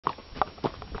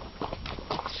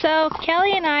So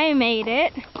Kelly and I made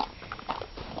it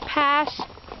past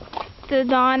the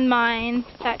Dawn Mine.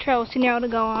 That trail was too narrow to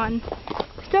go on.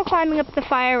 Still climbing up the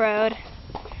fire road,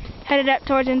 headed up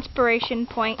towards Inspiration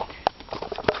Point.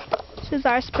 This is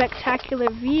our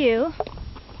spectacular view.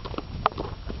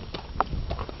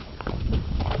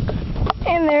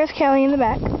 And there's Kelly in the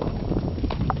back.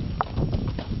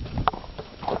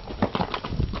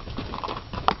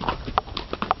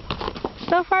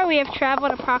 So far we have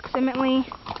traveled approximately,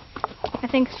 I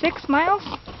think, 6 miles.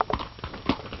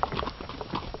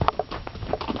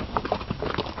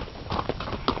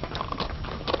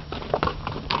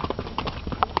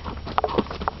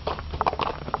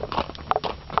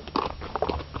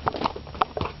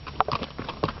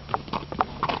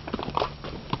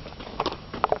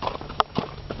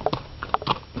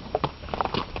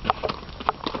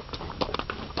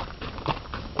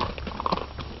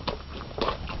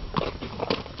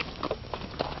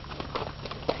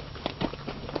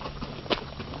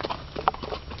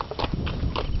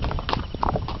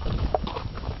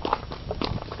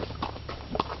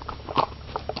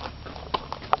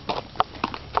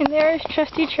 And there's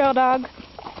trusty trail dog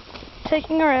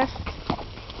taking a rest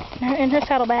in her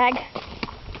saddlebag.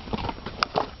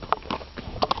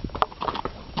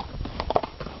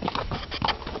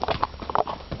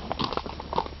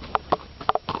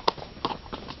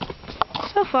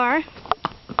 So far,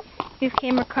 we've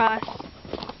came across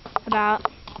I've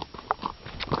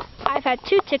had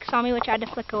 2 ticks on me, which I had to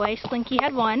flick away. Slinky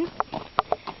had 1.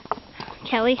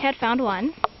 Kelly had found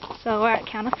 1. So we're at a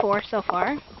count of 4 so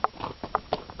far.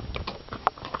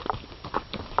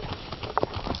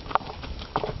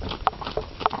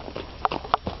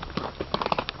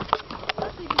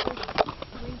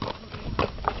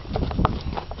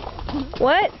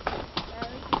 What?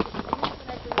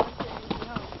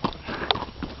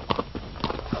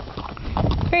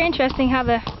 Very interesting how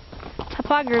the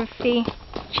topography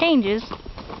changes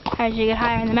as you get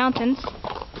higher in the mountains.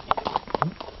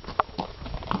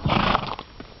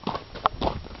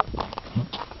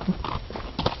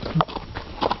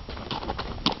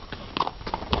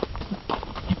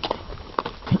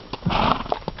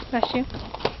 Bless you.